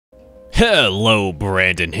Hello,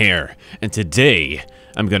 Brandon here, and today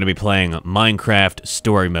I'm going to be playing Minecraft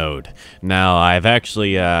Story Mode. Now, I've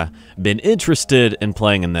actually been interested in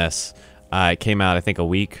playing in this. It came out, I think, a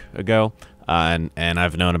week ago, and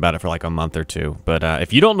I've known about it for like a month or two. But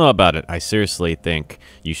if you don't know about it, I seriously think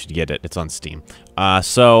you should get it. It's on Steam.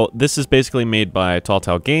 So this is basically made by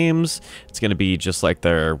Telltale Games. It's going to be just like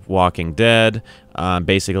their Walking Dead.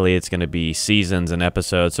 Basically, it's going to be seasons and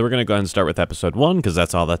episodes. So we're going to go ahead and start with episode 1, because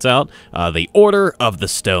that's all that's out. The Order of the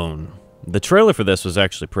Stone. The trailer for this was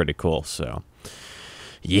actually pretty cool, so...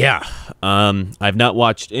 yeah, I've not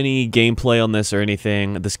watched any gameplay on this or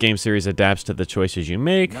anything. This game series adapts to the choices you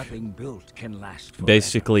make.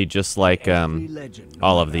 Basically just like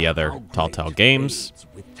all of the other Telltale games.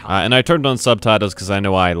 And I turned on subtitles because I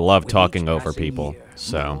know I love talking over people.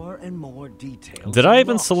 So, did I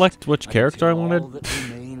even select which character I wanted?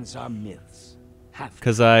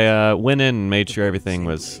 Because I went in and made sure everything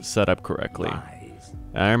was set up correctly.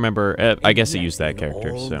 I remember, I guess I used that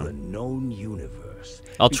character, so...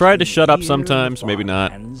 I'll try to shut up sometimes, maybe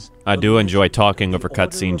not. I do enjoy talking over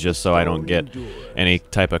cutscenes just so I don't get any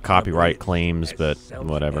type of copyright claims, but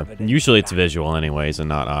whatever. Usually it's visual anyways and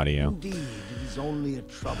not audio.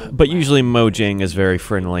 But usually Mojang is very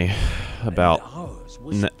friendly about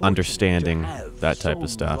understanding that type of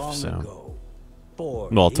stuff, so...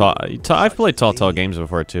 well, I've played Telltale Games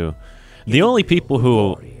before too. The only people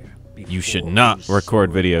who you should not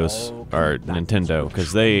record videos are Nintendo,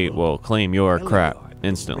 because they will claim your crap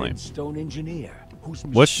instantly.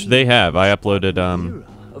 Which they have. I uploaded,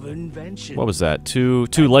 what was that? Two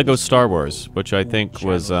Lego Star Wars, which I think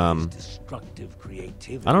was, I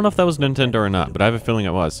don't know if that was Nintendo or not, but I have a feeling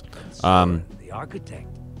it was.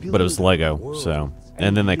 But it was Lego, so,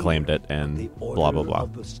 and then they claimed it, and blah, blah, blah.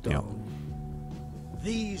 Yeah.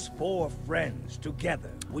 These four friends together.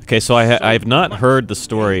 Okay, so I've not heard the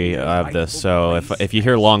story of this, so if you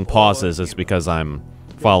hear long pauses, it's because I'm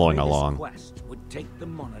following along.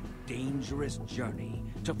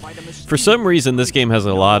 For some reason, this game has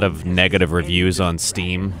a lot of negative reviews on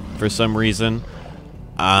Steam, for some reason.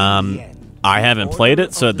 I haven't played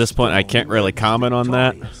it, so at this point I can't really comment on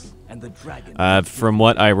that. From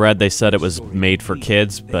what I read, they said it was made for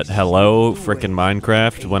kids, but hello, frickin'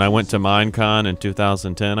 Minecraft. When I went to Minecon in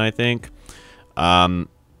 2010, I think,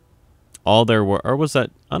 all there were, or was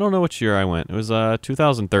that, I don't know which year I went. It was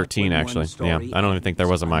 2013, actually. Yeah, I don't even think there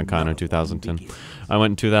was a Minecon in 2010. I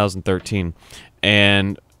went in 2013,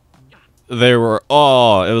 and there were,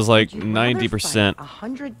 it was like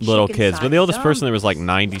 90% little kids. But the oldest person there was like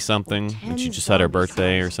 90-something, and she just had her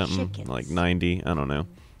birthday or something, like 90, I don't know.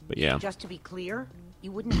 But yeah. Just to be clear,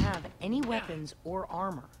 you wouldn't have any weapons or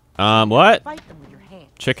armor. What? Fight them with your hands.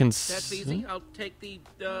 Chickens. That's easy. I'll take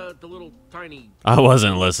the little tiny... I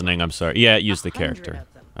wasn't listening, I'm sorry. Yeah, use the character.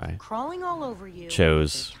 I crawling all over you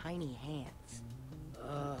chose. with their tiny hands.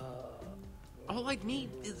 All I need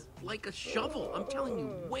is like a shovel. I'm telling you,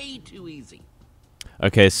 way too easy.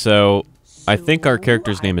 Okay, so I think our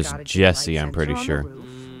character's name is Jesse, I'm pretty sure.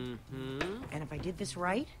 And if I did this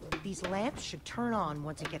right, these lamps should turn on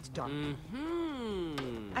once it gets dark.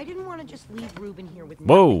 I didn't want to just leave Ruben here with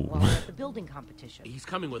nothing while we're at the building competition. He's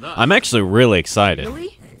coming with us. I'm actually really excited.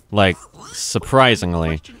 Really? Like,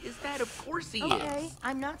 surprisingly. Is that of course he Okay, is.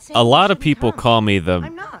 I'm not saying A lot you of people shouldn't call me the...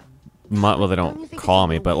 I'm not. well, they don't call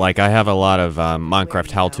me, but like I have a lot of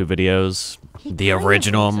Minecraft how-to videos. The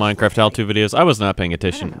original Minecraft how-to videos. I was not paying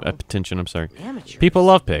attention, I'm sorry. People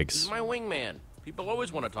love pigs. He's my wingman. People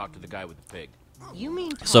always want to talk to the guy with the pig. You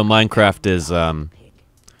mean So Minecraft is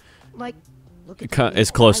like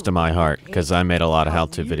is close to my heart, because I made a lot of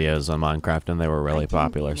how-to videos on Minecraft and they were really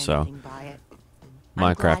popular, so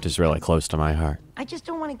Minecraft is really close to my heart. I just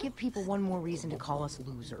don't want to give people one more reason to call us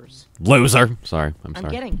losers. Loser! Sorry, I'm I'm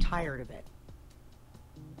sorry. getting tired of it.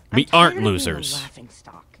 We aren't losers.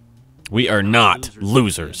 We are not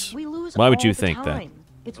losers. We lose Why would all you the think that? time.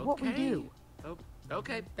 It's what we do.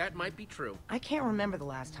 Okay, that might be true. I can't remember the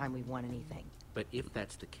last time we won anything. But if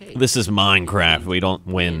that's the case... This is Minecraft. We don't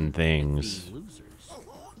win things.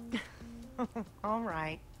 All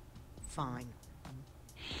right. Fine.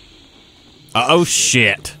 Oh,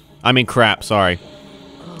 shit. I mean, crap, sorry.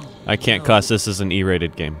 I can't cuss. This is an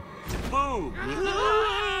E-rated game. Oh,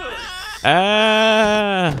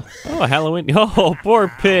 Halloween. Oh, poor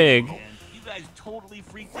pig.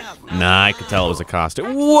 Nah, I could tell it was a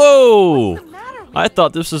costume. Whoa! I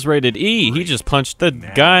thought this was rated E. He just punched the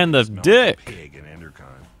guy in the dick.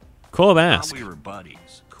 Cool mask. We were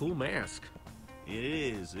buddies. Cool mask. It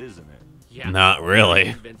is, isn't it? Yeah. Not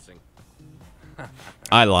really. Convincing.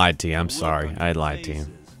 I lied to you. I'm sorry. I lied to you.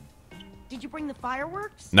 Did you bring the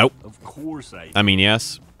fireworks? Nope. Of course I did. I mean,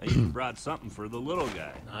 yes. I even brought something for the little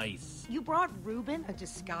guy. Nice. You brought Ruben a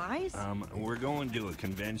disguise? We're going to a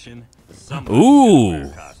convention.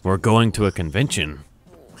 Ooh, we're going to a convention.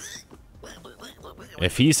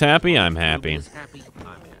 If he's happy, I'm happy. Ruben is happy, I'm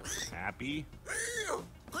happy. Happy?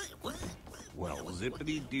 Well,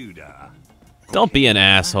 zippity doodah. Don't be an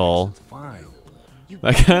asshole. It's fine.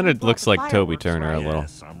 That kind of looks like Toby Turner a little.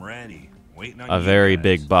 Yes, I'm ready. Waiting on A you very guys.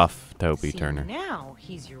 big buff Toby See, Turner. now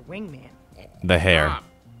he's your wingman. The hair. Stop.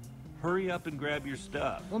 Hurry up and grab your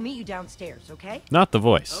stuff. We'll meet you downstairs, okay? Not the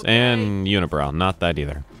voice. Okay. And unibrow. Not that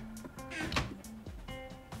either.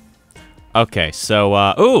 Okay, so,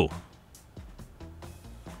 ooh!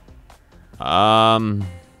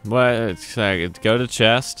 What? Go to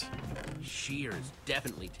chest. Shears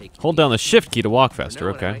definitely taking. Hold down the shift key to walk You faster,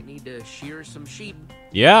 know what, I okay. might need to shear some sheep.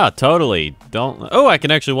 Yeah, totally. Don't. Oh, I can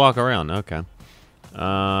actually walk around. Okay.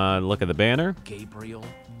 Look at the banner. Gabriel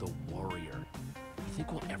the Warrior. You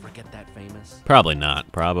think we'll ever get that famous? Probably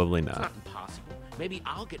not. Probably It's not. not impossible. Maybe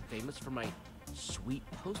I'll get famous for my sweet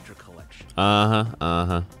poster collection.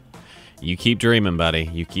 Uh-huh. You keep dreaming, buddy.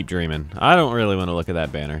 You keep dreaming. I don't really want to look at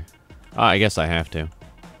that banner. Oh, I guess I have to.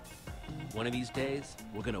 One of these days,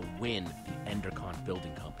 we're gonna win the Endercon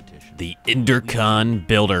building competition. The Endercon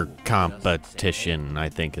Builder Competition, I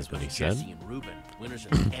think is what he said. Jesse and Ruben, winners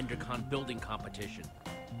of the Endercon building competition.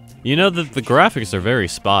 You know that the graphics are very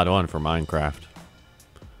spot on for Minecraft.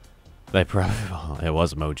 They probably, well, it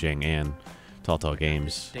was Mojang and Telltale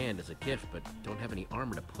Games. Stand as a gift, but don't have any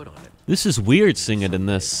armor to put on it. This is weird seeing it in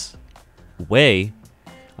this way.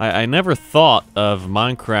 I never thought of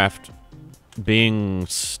Minecraft being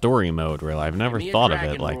story mode, really. I've never Give me a thought of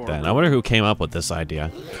it dragon like roar, that. I wonder who came up with this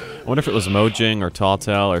idea. I wonder if it was Mojang or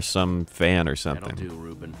Telltale or some fan or That'll something. do,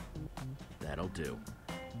 Ruben. That'll do.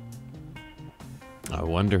 I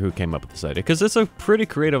wonder who came up with this idea, because it's a pretty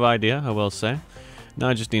creative idea, I will say. Now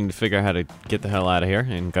I just need to figure out how to get the hell out of here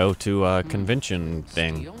and go to a convention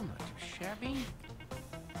thing. Steel, not too shabby.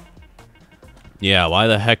 Yeah, why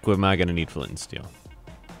the heck am I going to need flint and steel?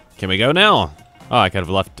 Can we go now? Oh, I could have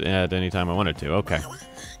left at any time I wanted to. Okay.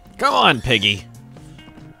 Come on, piggy.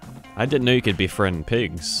 I didn't know you could befriend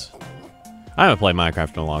pigs. I haven't played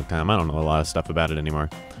Minecraft in a long time. I don't know a lot of stuff about it anymore.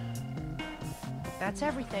 That's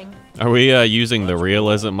everything. Are we using the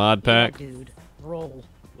realism mod pack? Yeah, dude. Roll.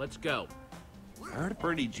 Let's go. I heard a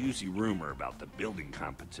pretty juicy rumor about the building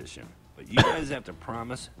competition, but you guys have to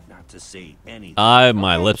promise not to say anything.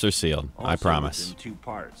 My lips are sealed. I Also, promise. it's in 2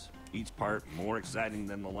 parts. Each part more exciting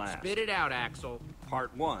than the last. Spit it out, Axel.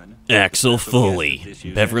 Part 1. Axel special guest Foley,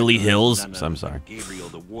 edition, Beverly none Hills. other I'm than sorry. Gabriel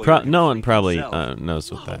the Warrior No one probably himself.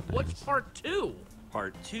 knows what that What's is. part 2?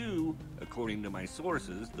 Part 2, according to my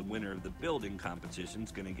sources, the winner of the building competition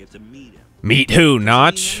is going to get to meet him. Meet who, Doesn't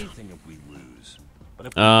Notch? mean anything if we lose. But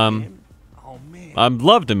if we win, oh man. I'd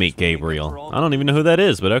love to meet Gabriel. I don't even know who that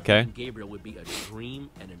is, but okay. Gabriel would be a dream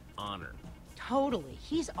and an honor. Totally.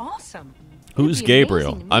 He's awesome. Who's It'd be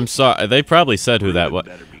Gabriel? amazing to I'm meet sorry. They probably said who that was.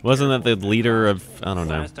 Better be Wasn't that the careful. leader of? I don't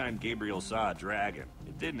know. Last time Gabriel saw a dragon,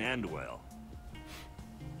 it didn't end well.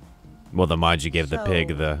 Well, then why'd you give the pig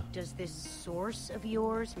So, the? Does this source of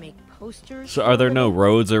yours make posters? So are there for no living?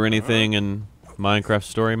 roads or anything in Minecraft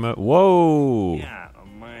story mode? Whoa! Yeah,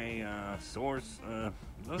 my source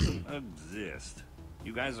doesn't exist.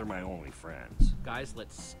 You guys are my only friends. Guys,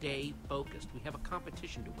 let's stay focused. We have a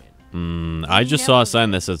competition to win. I just saw a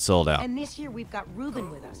sign that said sold out. And this year we've got Ruben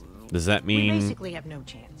with us. Does that We mean basically have no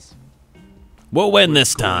chance. we'll win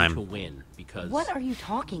this Going time? to win because What are you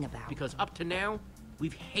talking about? because up to now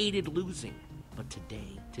we've hated losing, but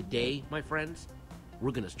today, my friends,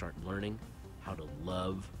 we're gonna start learning how to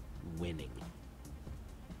love winning.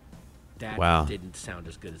 That Wow. didn't sound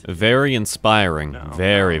as good as it Very inspiring. No,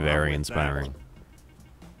 Very, no, very with that inspiring. one.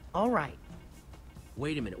 All right.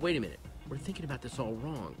 Wait a minute. We're thinking about this all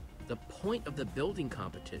wrong. The point of the building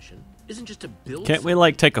competition isn't just to build. Can't we something.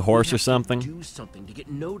 like take a We horse have or to something? Do something to get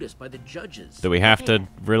noticed by the judges. Do we have to Okay.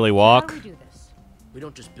 really How walk? do we do this? We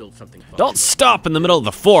don't just build something fun. Don't stop in the middle of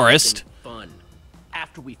the forest. Something fun.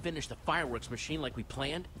 After we finish the fireworks machine like we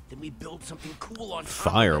planned, then we build something cool on top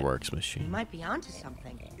Fireworks You machine. might be onto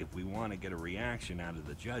something. If we want to get a reaction out of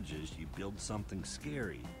the judges, you build something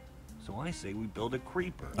scary. So I say we build a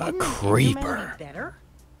creeper. A Wouldn't Endermen creeper. be better?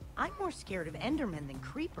 I'm more scared of Endermen than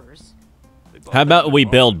creepers. They both How have about their we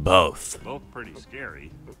own- build both? Both pretty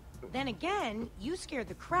scary. Then again, you scared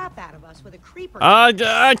the crap out of us with a creeper.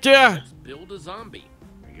 Gotcha. of it. Build a zombie.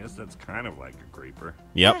 I guess that's kind of like a creeper.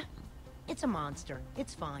 Yep. Eh, it's a monster.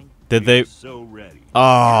 It's fine. Did We they? are so ready.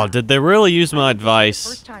 Oh, did they really use my advice?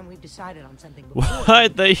 First time we've decided on something before.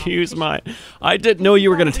 Why'd they use my? I didn't know you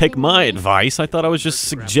were gonna take my advice. I thought I was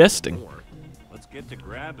just Grab suggesting. more. Let's get get to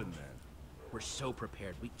grabbing then. We're so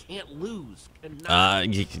prepared. We can't lose. Cannot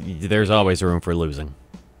There's always room for losing.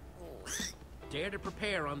 dare to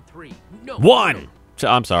prepare on 3. No. 1!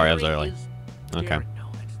 I'm sorry, I was Three early. is Okay. dare-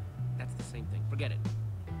 No, that's the same thing. Forget it.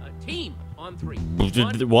 Team on 3.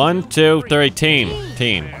 1, 2, 3, team.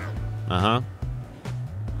 Team. Uh-huh.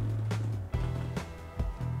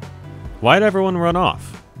 Why'd everyone run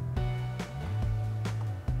off?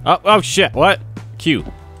 Oh shit, what? Q.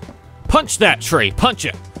 Punch that tree, punch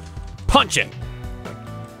it. Punch it.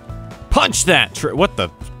 Punch that tree. What the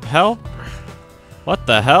hell? What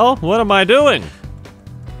the hell? What am I doing?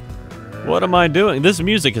 What am I doing? This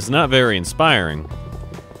music is not very inspiring.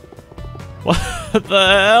 What the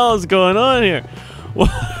hell is going on here?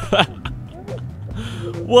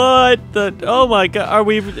 What the? Oh my god, are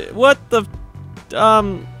we? What the?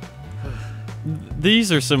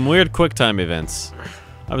 These are some weird QuickTime events.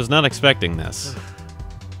 I was not expecting this.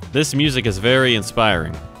 This music is very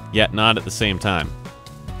inspiring, yet not at the same time.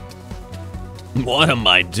 What am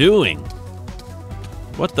I doing?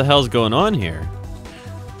 What the hell's going on here?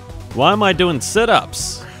 Why am I doing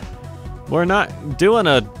sit-ups? We're not doing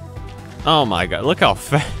a... Oh my god, look how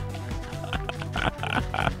fat...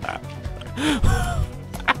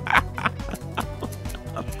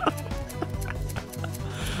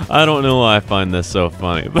 I don't know why I find this so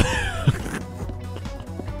funny, but...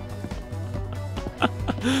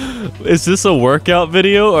 Is this a workout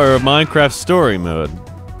video or a Minecraft story mode?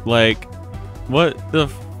 Like,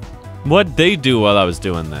 what'd they do while I was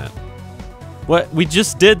doing that? What? We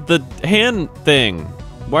just did the hand thing.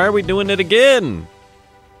 Why are we doing it again?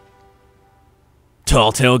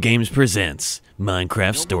 Tall Tale Games presents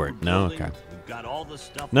Minecraft story. No, okay. We've got all the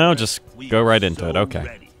stuff No, ready. just We go are right into it. so Okay.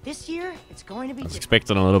 ready. This year, it's going to be I was different.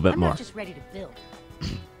 expecting a little bit I'm more. not just ready to build.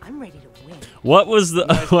 I'm ready to win. What was the...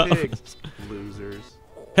 Pigs, losers.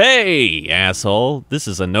 Hey, asshole. This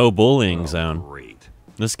is a no bullying zone. Great.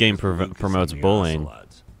 This game Mr. Lucas promotes and the bullying.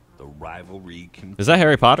 Ocelots. The rivalry can... Is that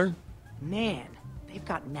Harry Potter? Man, they've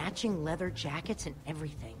got matching leather jackets and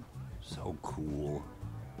everything. So cool.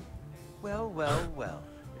 Well, well, well.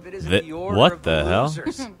 If it isn't The- the order what of the hell?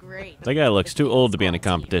 losers. Great. That guy looks too old to be in a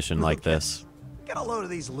competition like this. Get a load of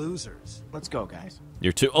these losers. Let's go, guys.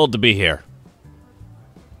 You're too old to be here.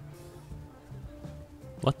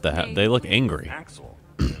 What the hell? They look angry. Axel.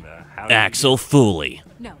 And, how do you Axel Foley,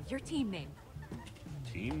 No, your team name.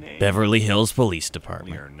 get team name? Beverly Hills Police We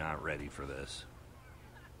Department. are not ready for this.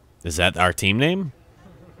 Is that our team name?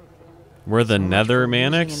 We're the So much for losing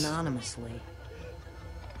Nethermanics? Anonymously.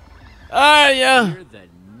 Ah, yeah. We're the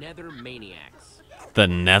Nether Maniacs. The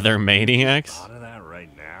Nethermaniacs? Thought of that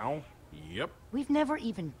right now? Yep. We've never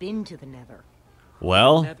even been to the Nether.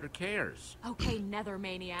 Well, Nether cares. Okay, Nether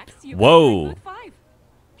Maniacs. You Whoa. guys are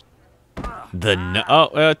good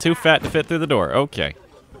 5. too fat to fit through the door. Okay.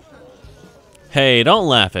 Hey, don't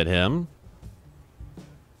laugh at him.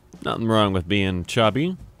 Nothing wrong with being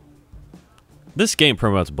chubby. This game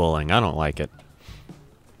promotes bullying. I don't like it.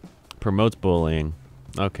 Promotes bullying.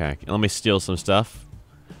 Okay, let me steal some stuff.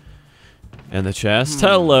 In the chest.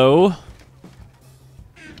 Hello.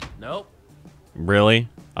 Nope. Really?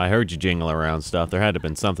 I heard you jingle around stuff. There had to have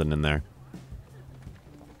been something in there.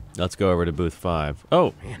 Let's go over to booth 5.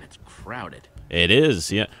 Oh, Man, it's crowded. it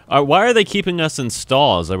is, yeah. Why are they keeping us in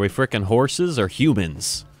stalls? Are we frickin' horses or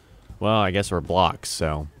humans? Well, I guess we're blocks,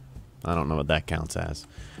 so I don't know what that counts as.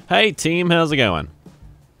 Hey, team, how's it going?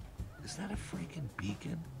 Is that a freaking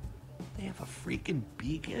beacon? They have a freaking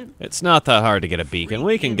beacon? It's not that hard to get a beacon.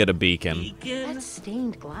 We can get a beacon. Beacon? That's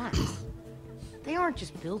stained glass. They aren't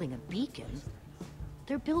just building a beacon.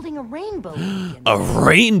 They're building a rainbow beacon. A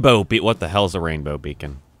rainbow beacon. What the hell's a rainbow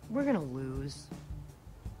beacon? We're gonna lose.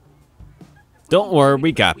 Don't worry,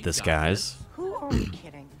 we got this, guys. Who are we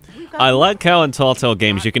kidding? We've got I like how in Tall Tale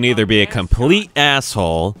Games you can either be a complete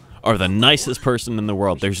asshole or the nicest person in the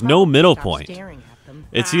world. There's no middle point.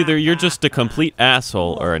 It's either you're just a complete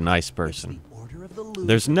asshole or a nice person.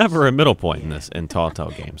 There's never a middle point in this in Tall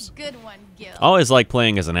Tale Games. Good one, Gil. I always like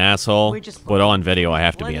playing as an asshole, We're just but on video I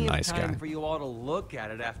have to be a Plenty of nice time guy. for you all to look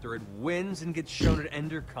at it after it wins and gets shown at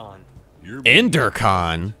EnderCon. You're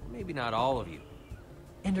Endercon? Maybe not all of you.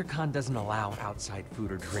 EnderCon doesn't allow outside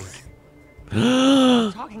food or drink.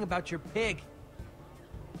 I'm talking about your pig.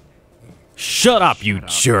 Shut up, you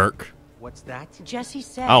jerk! What's that? Jesse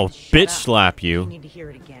said. I'll "Shut bitch up." slap You you. need to hear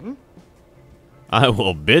it again. I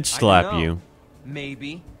will bitch I slap know. you.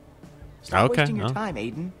 Maybe. Stop Okay, wasting your no. time,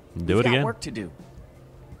 Aiden. Do We've it got again. work to do.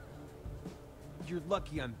 You're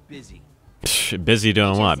lucky I'm busy. Psh, busy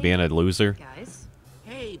doing what? Jesse? Being a loser? Guys,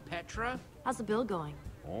 Hey, Petra. how's the bill going?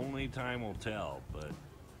 Only time will tell, but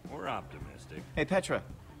we're optimistic. Hey, Petra.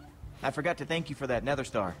 I forgot to thank you for that nether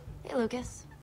star. Hey, Lucas.